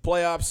takes to get the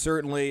playoffs,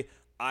 certainly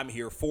I'm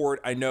here for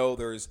it. I know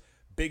there's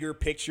bigger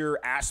picture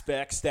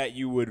aspects that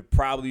you would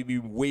probably be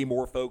way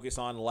more focused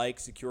on, like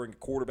securing a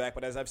quarterback.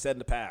 But as I've said in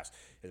the past,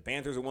 the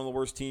Panthers are one of the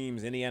worst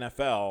teams in the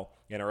NFL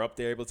and are up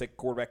there able to take a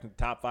quarterback in the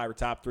top 5 or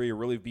top 3 or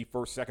really be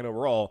first, second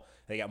overall.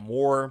 They got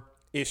more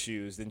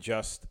issues than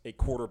just a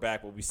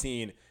quarterback. What we've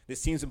seen,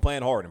 this team's been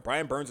playing hard. And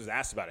Brian Burns was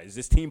asked about it. Is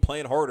this team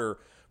playing harder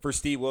for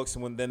Steve Wilkes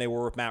than they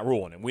were with Matt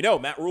Rule? And we know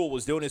Matt Rule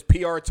was doing his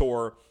PR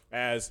tour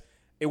as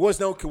it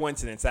was no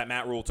coincidence that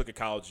Matt Rule took a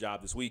college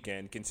job this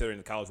weekend, considering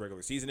the college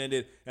regular season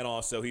ended, and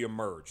also he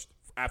emerged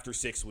after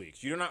 6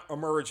 weeks. You do not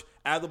emerge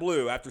out of the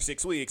blue after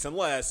 6 weeks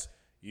unless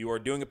you are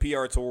doing a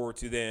PR tour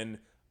to then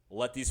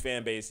let these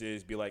fan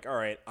bases be like, all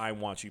right, I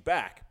want you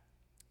back.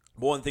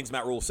 But one of the things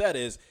Matt Rule said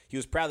is he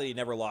was proud that he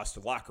never lost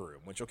the locker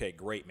room, which, okay,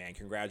 great, man.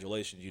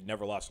 Congratulations. You'd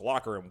never lost the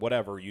locker room,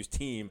 whatever. Your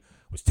team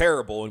was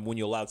terrible, and when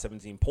you allowed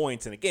 17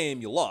 points in a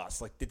game, you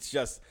lost. Like, it's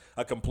just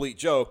a complete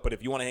joke. But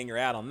if you want to hang your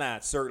hat on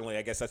that, certainly,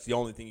 I guess that's the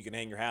only thing you can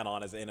hang your hat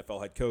on as an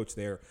NFL head coach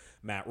there,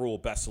 Matt Rule.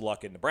 Best of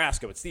luck in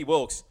Nebraska. But Steve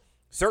Wilkes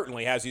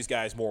certainly has these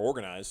guys more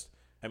organized.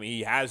 I mean,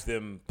 he has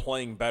them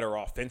playing better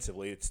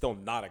offensively. It's still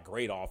not a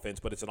great offense,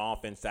 but it's an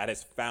offense that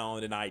has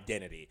found an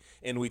identity.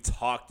 And we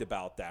talked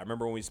about that. I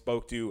remember when we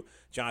spoke to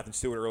Jonathan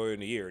Stewart earlier in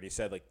the year, and he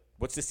said, like,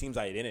 what's this team's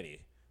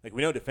identity? Like,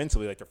 we know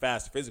defensively, like, they're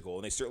fast, physical,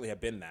 and they certainly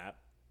have been that.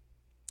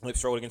 They've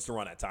struggled against the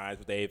run at times,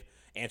 but they've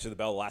answered the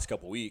bell the last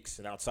couple weeks.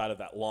 And outside of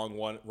that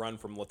long run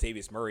from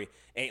Latavius Murray,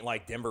 ain't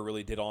like Denver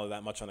really did all of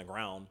that much on the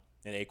ground.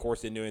 And they, of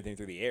course, didn't do anything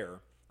through the air.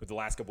 But the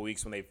last couple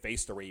weeks when they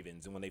faced the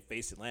Ravens and when they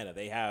faced Atlanta,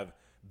 they have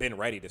been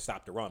ready to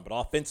stop the run. But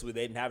offensively,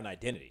 they didn't have an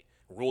identity.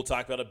 Rule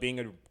talked about it being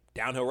a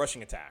downhill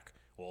rushing attack.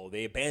 Well,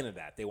 they abandoned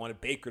that. They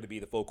wanted Baker to be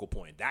the focal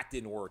point. That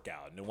didn't work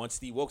out. And then once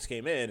Steve Wilkes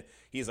came in,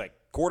 he's like,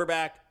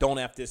 quarterback, don't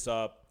F this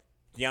up.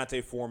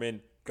 Deontay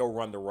Foreman, go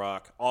run the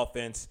rock.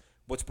 Offense,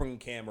 let's bring in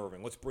Cam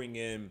Irving. Let's bring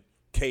in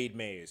Cade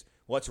Mays.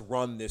 Let's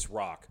run this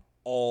rock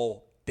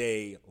all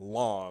day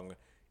long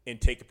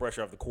and take the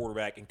pressure off the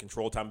quarterback and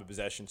control time of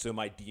possession so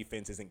my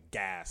defense isn't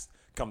gassed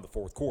come the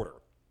fourth quarter.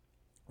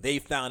 They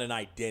found an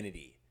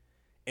identity.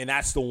 And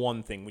that's the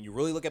one thing. When you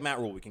really look at Matt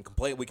Rule, we can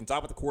talk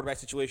about the quarterback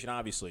situation,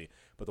 obviously,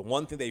 but the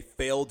one thing they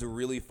failed to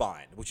really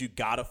find, which you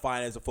got to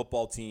find as a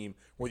football team,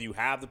 whether you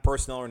have the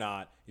personnel or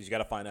not, is you got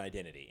to find an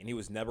identity. And he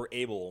was never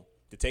able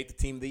to take the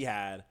team that he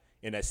had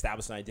and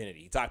establish an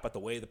identity. He talked about the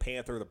way the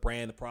Panther, the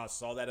brand, the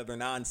process, all that other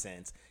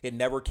nonsense. It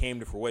never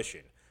came to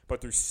fruition. But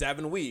through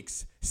 7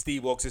 weeks,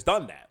 Steve Wilkes has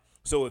done that.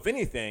 So if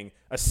anything,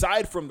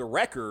 aside from the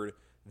record,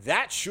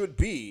 that should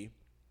be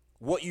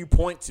what you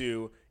point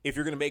to if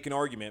you're going to make an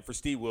argument for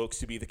Steve Wilkes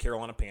to be the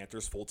Carolina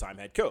Panthers full-time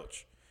head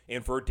coach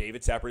and for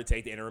David Tepper to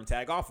take the interim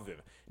tag off of him.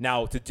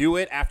 Now, to do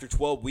it after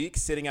 12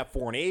 weeks, sitting at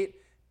 4-8,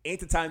 ain't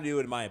the time to do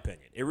it, in my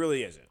opinion. It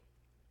really isn't.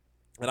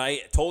 And I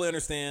totally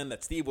understand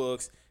that Steve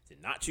Wilkes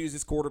did not choose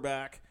his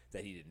quarterback,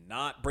 that he did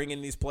not bring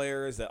in these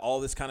players, that all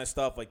this kind of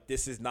stuff, like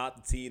this is not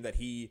the team that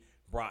he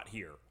brought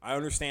here. I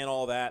understand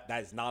all that.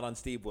 That is not on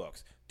Steve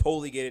Wilkes.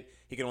 Totally get it.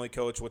 He can only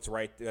coach what's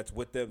right. That's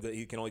with them.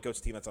 He can only coach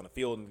the team that's on the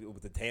field and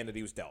with the hand that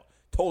he was dealt.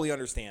 Totally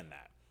understand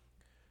that.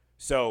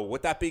 So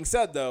with that being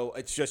said, though,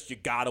 it's just you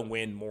got to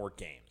win more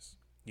games.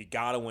 You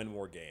got to win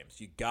more games.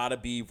 You got to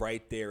be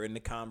right there in the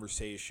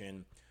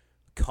conversation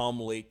come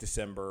late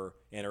December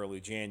and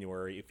early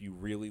January if you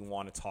really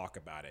want to talk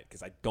about it.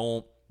 Because I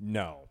don't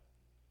know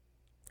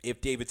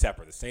if David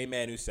Tepper, the same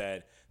man who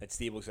said that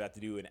Steve Wilkes would have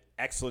to do an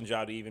excellent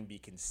job to even be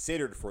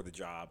considered for the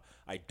job,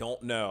 I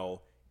don't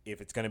know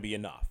if it's going to be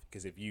enough.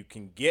 Because if you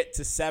can get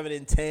to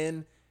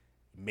 7-10,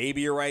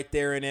 maybe you're right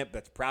there in it, but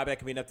it's probably not going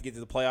to be enough to get to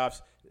the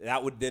playoffs.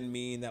 That would then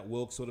mean that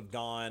Wilkes would have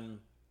gone,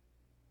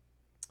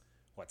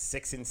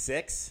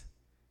 6-6?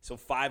 So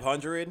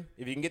 500.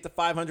 If you can get to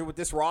 500 with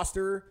this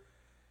roster,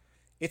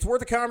 it's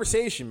worth a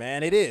conversation,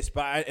 man. It is.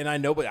 But I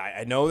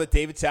know that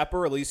David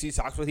Tepper, at least he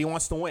talks about he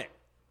wants to win.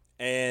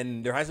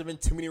 And there hasn't been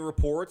too many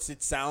reports.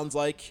 It sounds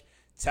like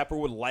Tepper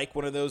would like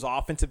one of those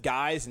offensive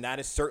guys, and that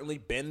has certainly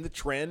been the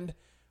trend.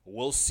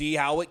 We'll see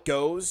how it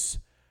goes.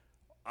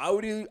 I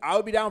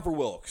would be down for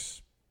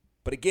Wilkes.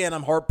 But again,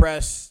 I'm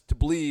hard-pressed to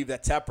believe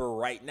that Tepper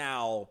right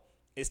now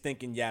is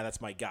thinking, yeah,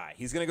 that's my guy.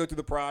 He's going to go through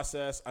the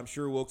process. I'm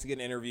sure Wilkes will get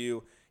an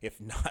interview. If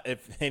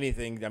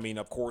anything, I mean,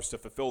 of course, to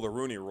fulfill the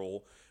Rooney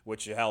Rule,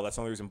 which, hell, that's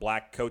the only reason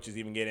black coaches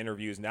even get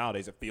interviews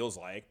nowadays, it feels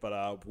like.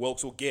 But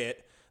Wilkes will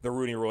get the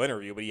Rooney Rule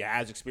interview. But he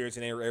has experience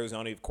in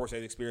Arizona. He, of course,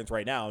 has experience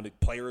right now. And the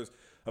players,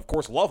 of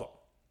course, love him.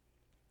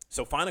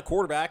 So find a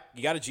quarterback.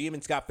 You got a GM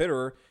in Scott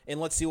Fitterer, and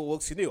let's see what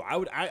Wilkes can do.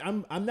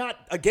 I'm not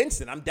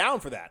against it. I'm down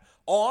for that.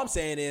 All I'm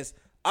saying is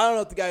I don't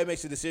know if the guy who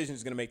makes the decision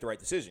is going to make the right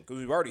decision because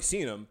we've already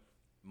seen him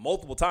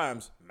multiple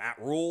times. Matt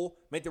Rule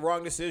make the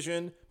wrong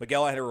decision.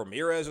 Miguel Angel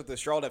Ramirez with the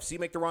Charlotte FC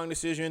make the wrong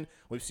decision.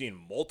 We've seen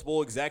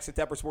multiple execs at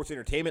Tepper Sports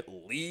Entertainment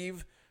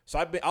leave.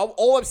 So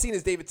all I've seen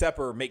is David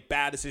Tepper make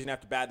bad decision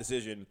after bad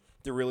decision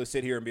to really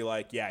sit here and be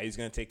like, yeah, he's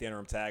going to take the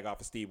interim tag off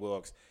of Steve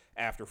Wilks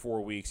after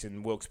 4 weeks,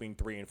 and Wilks being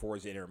 3-4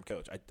 as the interim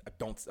coach. I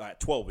don't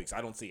 12 weeks.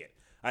 I don't see it.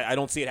 I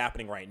don't see it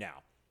happening right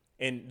now.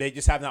 And they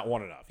just have not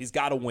won enough. He's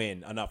got to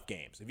win enough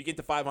games. If you get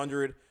to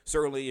 500,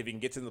 certainly if he can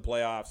get to the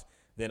playoffs,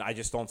 then I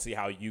just don't see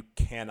how you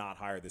cannot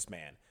hire this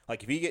man.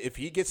 Like, if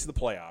he gets to the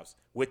playoffs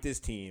with this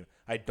team,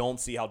 I don't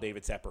see how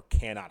David Tepper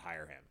cannot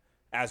hire him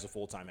as a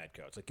full-time head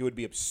coach. Like, it would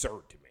be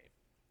absurd to me.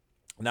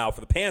 Now,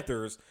 for the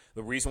Panthers,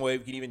 the reason why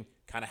we can even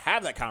kind of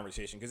have that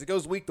conversation, because it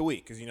goes week to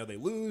week, because, they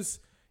lose,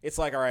 it's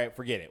like, all right,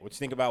 forget it. What you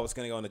think about what's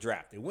going to go in the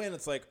draft? They win,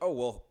 it's like, oh,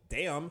 well,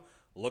 damn,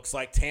 looks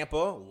like Tampa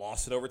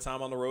lost it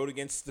overtime on the road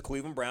against the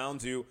Cleveland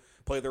Browns, who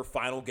played their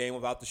final game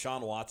without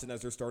Deshaun Watson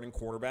as their starting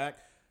quarterback.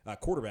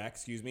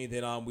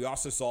 Then we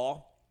also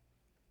saw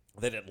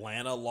that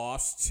Atlanta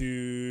lost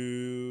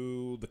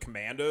to the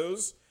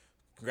Commandos.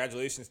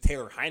 Congratulations,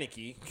 Taylor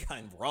Heineke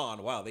and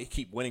Ron. Wow, they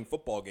keep winning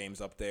football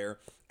games up there.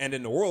 And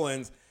in New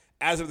Orleans,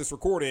 as of this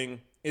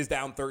recording, is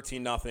down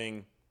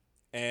 13-0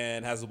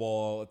 and has the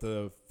ball at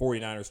the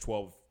 49ers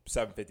 12,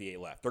 7:58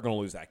 left. They're going to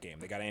lose that game.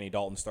 They got Andy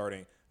Dalton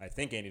starting. I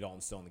think Andy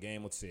Dalton's still in the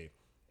game. Let's see.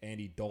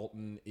 Andy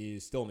Dalton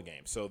is still in the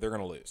game, so they're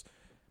going to lose.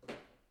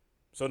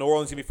 So New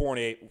Orleans going to be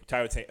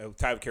 4-8,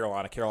 tied with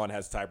Carolina. Carolina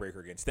has a tiebreaker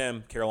against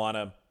them.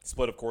 Carolina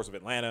split, of course, of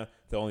Atlanta.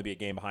 They'll only be a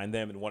game behind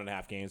them and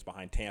 1.5 games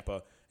behind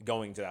Tampa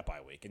going to that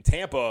bye week. And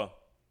Tampa,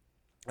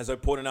 as I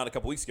pointed out a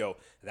couple weeks ago,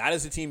 that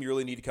is a team you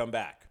really need to come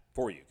back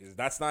for you, because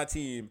that's not a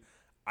team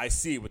I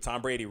see with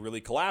Tom Brady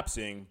really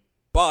collapsing.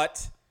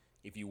 But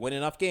if you win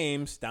enough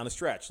games down the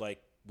stretch,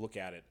 like, look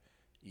at it.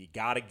 You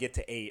got to get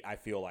to 8, I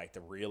feel like,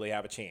 to really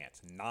have a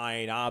chance.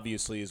 9,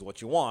 obviously, is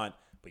what you want,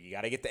 but you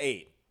got to get to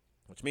 8,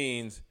 which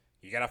means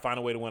you got to find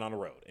a way to win on the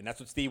road. And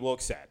that's what Steve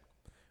Wilks said.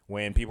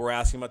 When people were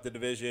asking about the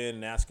division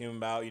and asking him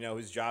about,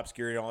 his job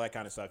security and all that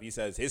kind of stuff, he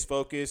says his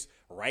focus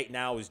right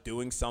now is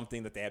doing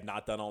something that they have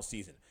not done all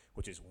season,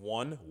 which is,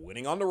 1,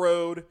 winning on the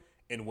road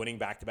and winning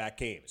back-to-back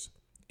games.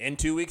 In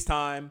 2 weeks'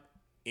 time,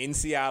 in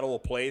Seattle, a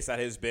place that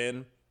has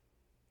been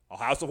a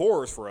house of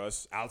horrors for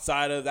us,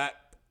 outside of that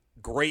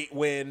great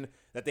win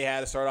that they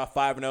had to start off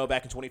 5-0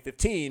 back in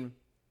 2015,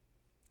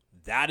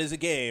 that is a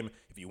game.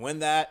 If you win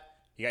that,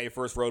 you got your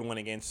first road win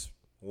against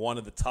one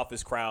of the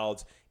toughest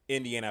crowds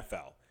in the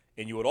NFL.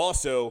 And you would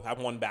also have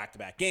won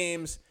back-to-back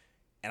games,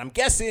 and I'm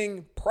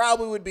guessing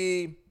probably would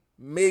be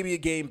maybe a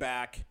game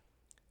back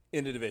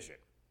in the division.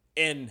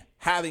 And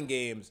having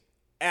games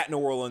at New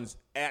Orleans,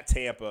 at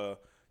Tampa,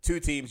 2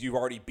 teams you've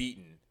already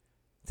beaten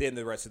to end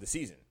the rest of the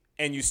season.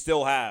 And you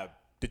still have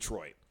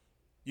Detroit.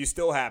 You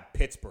still have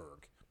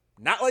Pittsburgh.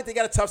 Not like they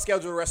got a tough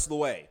schedule the rest of the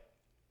way.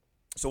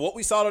 So what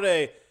we saw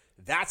today,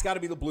 that's got to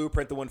be the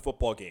blueprint to win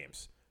football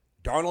games.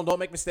 Darnold, don't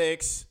make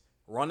mistakes.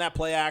 Run that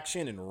play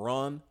action and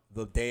run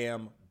the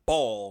damn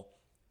ball.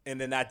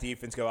 And then that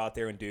defense go out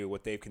there and do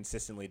what they've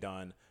consistently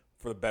done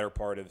for the better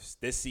part of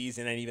this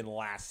season and even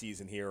last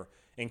season here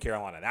in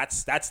Carolina.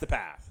 That's the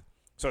path.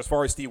 So as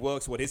far as Steve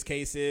Wilks, what his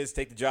case is,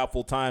 take the job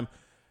full time.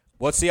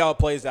 Let's see how it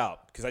plays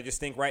out, because I just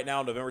think right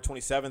now, November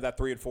 27th at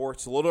 3-4,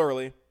 it's a little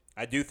early.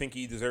 I do think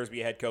he deserves to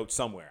be a head coach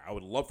somewhere. I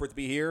would love for it to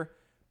be here,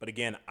 but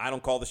again, I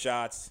don't call the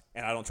shots,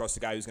 and I don't trust the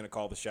guy who's going to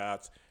call the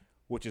shots,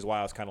 which is why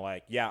I was kind of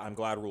like, yeah, I'm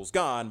glad Rule's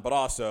gone, but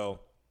also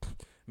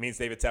means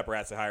David Tepper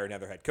has to hire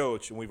another head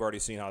coach, and we've already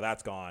seen how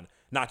that's gone,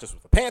 not just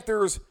with the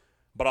Panthers,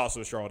 but also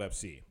with Charlotte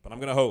FC. But I'm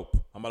going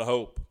to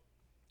hope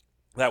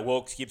that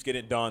Wilks keeps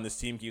getting it done. This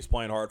team keeps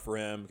playing hard for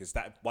him, because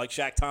that, like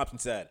Shaq Thompson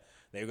said,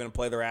 they're going to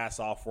play their ass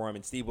off for him,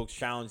 and Steve Wilks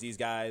challenged these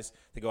guys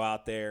to go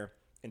out there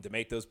and to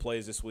make those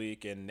plays this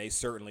week, and they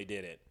certainly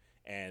did it.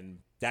 And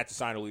that's a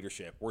sign of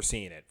leadership. We're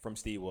seeing it from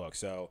Steve Wilks.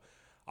 So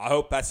I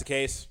hope that's the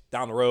case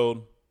down the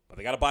road. But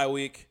they got a bye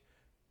week,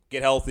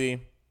 get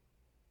healthy,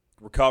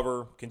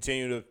 recover,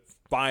 continue to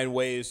find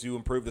ways to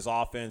improve this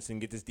offense and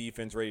get this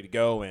defense ready to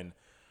go. And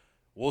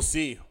we'll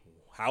see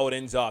how it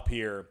ends up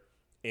here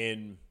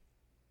in,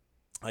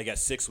 I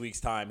guess, 6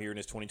 weeks' time here in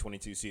this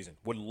 2022 season.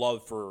 Would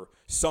love for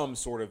some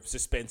sort of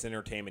suspense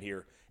entertainment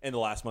here in the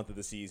last month of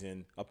the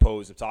season,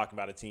 opposed to talking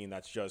about a team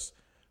that's just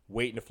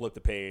waiting to flip the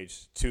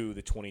page to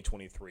the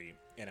 2023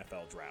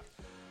 NFL Draft.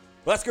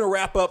 Well, that's going to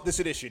wrap up this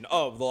edition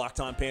of the Locked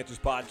On Panthers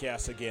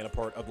podcast. Again, a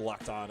part of the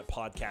Locked On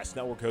Podcast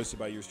Network, hosted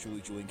by yours truly,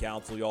 Julian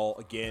Council. Y'all,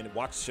 again,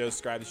 watch the show,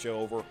 subscribe to the show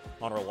over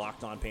on our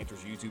Locked On Panthers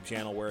YouTube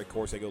channel, where, of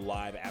course, I go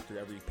live after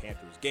every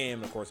Panthers game.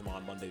 And, of course, I'm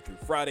on Monday through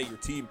Friday, your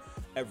team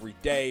every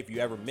day. If you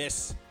ever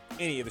miss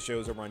any of the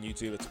shows over on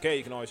YouTube, it's okay.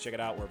 You can always check it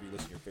out wherever you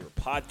listen to your favorite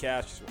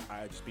podcast.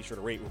 Just be sure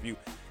to rate, review,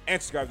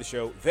 and subscribe to the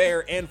show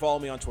there. And follow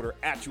me on Twitter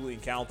at Julian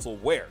Council,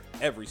 where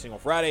every single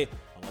Friday,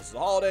 unless it's a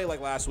holiday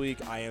like last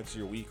week, I answer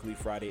your weekly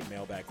Friday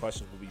mailbag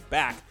questions. We'll be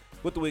back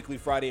with the weekly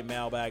Friday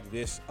mailbag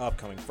this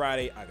upcoming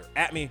Friday, either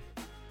at me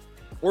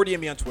or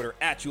DM me on Twitter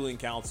at Julian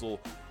Council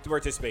to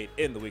participate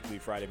in the weekly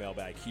Friday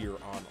mailbag here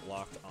on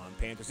Locked On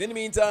Panthers. In the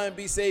meantime,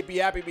 be safe, be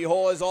happy, be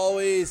whole as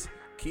always.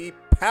 Keep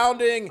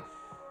pounding.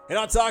 And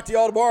I'll talk to you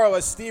all tomorrow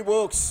as Steve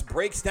Wilks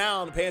breaks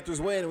down the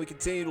Panthers win, and we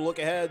continue to look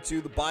ahead to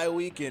the bye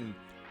week and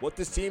what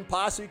this team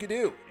possibly could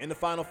do in the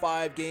final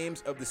 5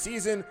 games of the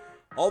season.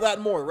 All that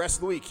and more the rest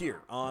of the week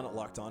here on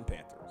Locked On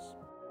Panthers.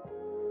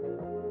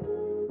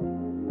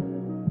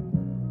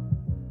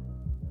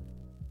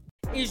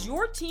 Is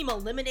your team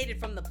eliminated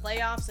from the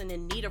playoffs and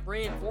in need of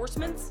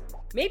reinforcements?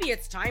 Maybe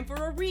it's time for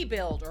a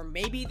rebuild, or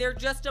maybe they're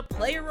just a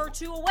player or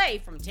two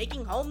away from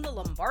taking home the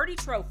Lombardi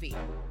Trophy.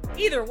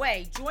 Either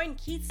way, join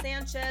Keith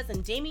Sanchez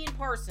and Damian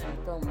Parson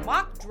for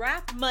Mock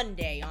Draft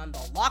Monday on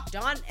the Locked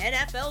On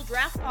NFL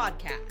Draft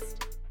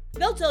Podcast.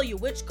 They'll tell you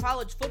which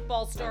college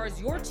football stars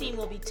your team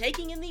will be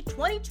taking in the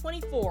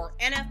 2024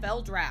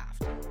 NFL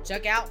Draft.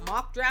 Check out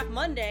Mock Draft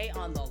Monday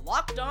on the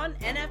Locked On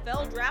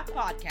NFL Draft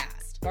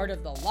Podcast, part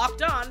of the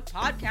Locked On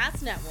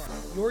Podcast Network,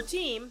 your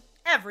team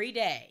every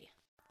day.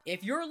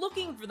 If you're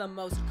looking for the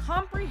most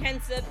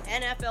comprehensive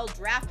NFL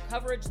draft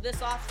coverage this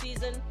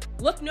offseason,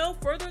 look no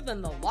further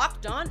than the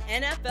Locked On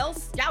NFL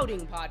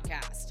Scouting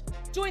Podcast.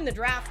 Join the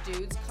draft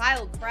dudes,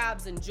 Kyle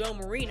Krabs and Joe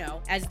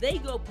Marino, as they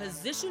go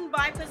position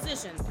by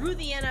position through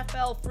the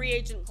NFL free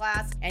agent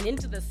class and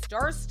into the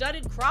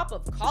star-studded crop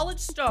of college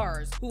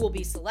stars who will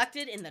be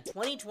selected in the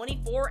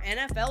 2024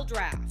 NFL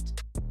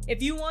Draft.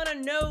 If you want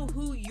to know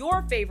who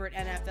your favorite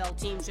NFL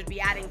team should be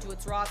adding to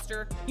its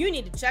roster, you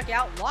need to check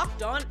out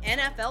Locked On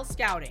NFL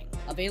Scouting,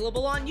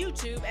 available on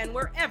YouTube and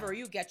wherever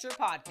you get your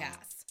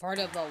podcasts. Part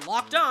of the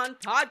Locked On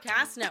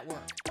Podcast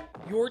Network,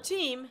 your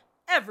team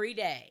every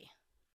day.